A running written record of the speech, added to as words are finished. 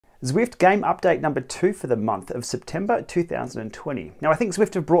Zwift game update number 2 for the month of September 2020. Now I think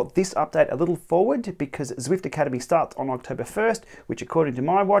Zwift have brought this update a little forward because Zwift Academy starts on October 1st, which according to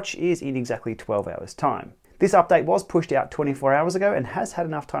my watch is in exactly 12 hours time. This update was pushed out 24 hours ago and has had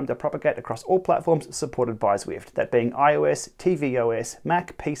enough time to propagate across all platforms supported by Zwift, that being iOS, tvOS,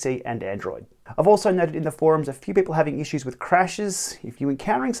 Mac, PC and Android. I've also noted in the forums a few people having issues with crashes. If you're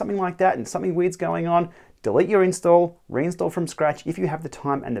encountering something like that and something weird's going on, delete your install, reinstall from scratch if you have the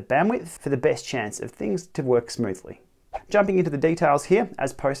time and the bandwidth for the best chance of things to work smoothly. Jumping into the details here,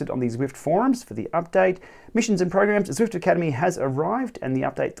 as posted on the Zwift forums for the update, missions and programs, Zwift Academy has arrived and the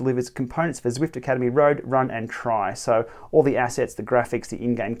update delivers components for Zwift Academy Road, Run and Try. So all the assets, the graphics, the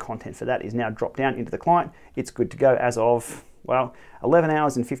in-game content for that is now dropped down into the client. It's good to go as of, well, 11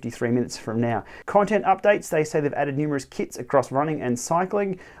 hours and 53 minutes from now. Content updates, they say they've added numerous kits across running and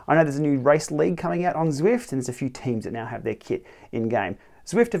cycling. I know there's a new race league coming out on Zwift and there's a few teams that now have their kit in-game.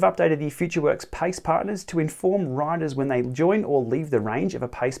 Zwift have updated the FutureWorks pace partners to inform riders when they join or leave the range of a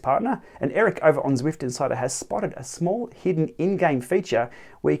pace partner. And Eric over on Zwift Insider has spotted a small hidden in-game feature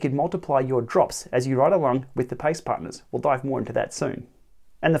where you can multiply your drops as you ride along with the pace partners. We'll dive more into that soon.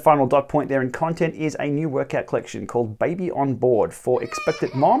 And the final dot point there in content is a new workout collection called Baby on Board for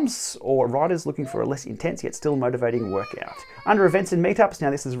expectant moms or riders looking for a less intense yet still motivating workout. Under events and meetups,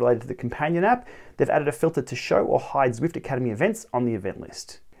 now this is related to the companion app, they've added a filter to show or hide Zwift Academy events on the event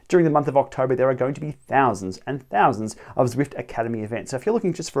list. During the month of October, there are going to be thousands and thousands of Zwift Academy events. So if you're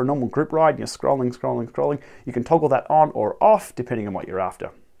looking just for a normal group ride and you're scrolling, you can toggle that on or off depending on what you're after.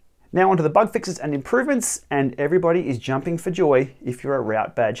 Now onto the bug fixes and improvements, and everybody is jumping for joy if you're a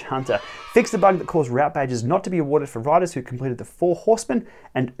route badge hunter. Fix the bug that caused route badges not to be awarded for riders who completed the 4 Horseman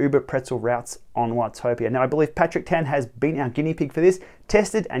and Uber Pretzel routes on Watopia. Now I believe Patrick Tan has been our guinea pig for this,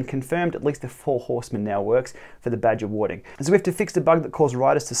 tested and confirmed at least the 4 Horseman now works for the badge awarding. Zwift have fixed a bug that caused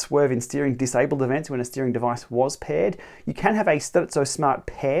riders to swerve in steering disabled events when a steering device was paired. You can have a So Smart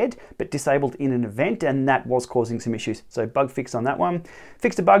paired but disabled in an event, and that was causing some issues. So bug fix on that one.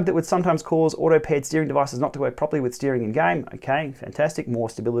 Fixed a bug that would sometimes cause auto-paired steering devices not to work properly with steering in game. Okay, fantastic, more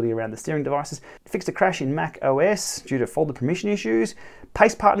stability around the steering devices. Fixed a crash in Mac OS due to folder permission issues.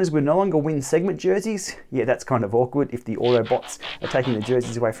 Pace partners will no longer win segment jerseys. Yeah, that's kind of awkward if the Autobots are taking the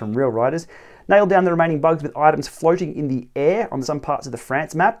jerseys away from real riders. Nailed down the remaining bugs with items floating in the air on some parts of the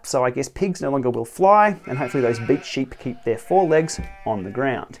France map, so I guess pigs no longer will fly, and hopefully those beach sheep keep their 4 legs on the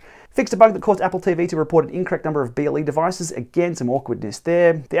ground. Fixed a bug that caused Apple TV to report an incorrect number of BLE devices. Again, some awkwardness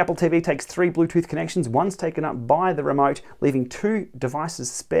there. The Apple TV takes 3 Bluetooth connections, one's taken up by the remote, leaving 2 devices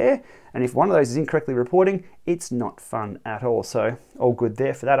spare. And if one of those is incorrectly reporting, it's not fun at all. So all good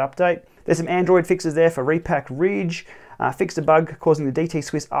there for that update. There's some Android fixes there for Repack Ridge. Fixed a bug causing the DT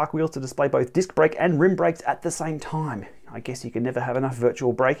Swiss arc wheels to display both disc brake and rim brakes at the same time. I guess you can never have enough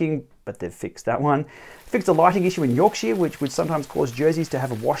virtual braking, but they've fixed that one. Fixed a lighting issue in Yorkshire, which would sometimes cause jerseys to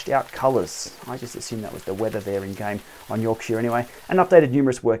have washed out colours. I just assumed that was the weather there in game on Yorkshire anyway, and updated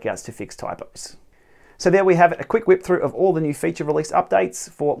numerous workouts to fix typos. So there we have it, a quick whip through of all the new feature release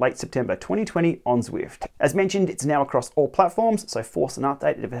updates for late September 2020 on Zwift. As mentioned, it's now across all platforms, so force an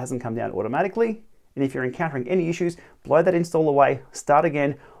update if it hasn't come down automatically. And if you're encountering any issues, blow that install away, start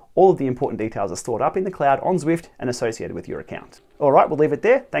again. All of the important details are stored up in the cloud on Zwift and associated with your account. All right, we'll leave it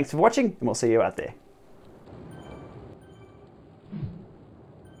there. Thanks for watching, and we'll see you out there.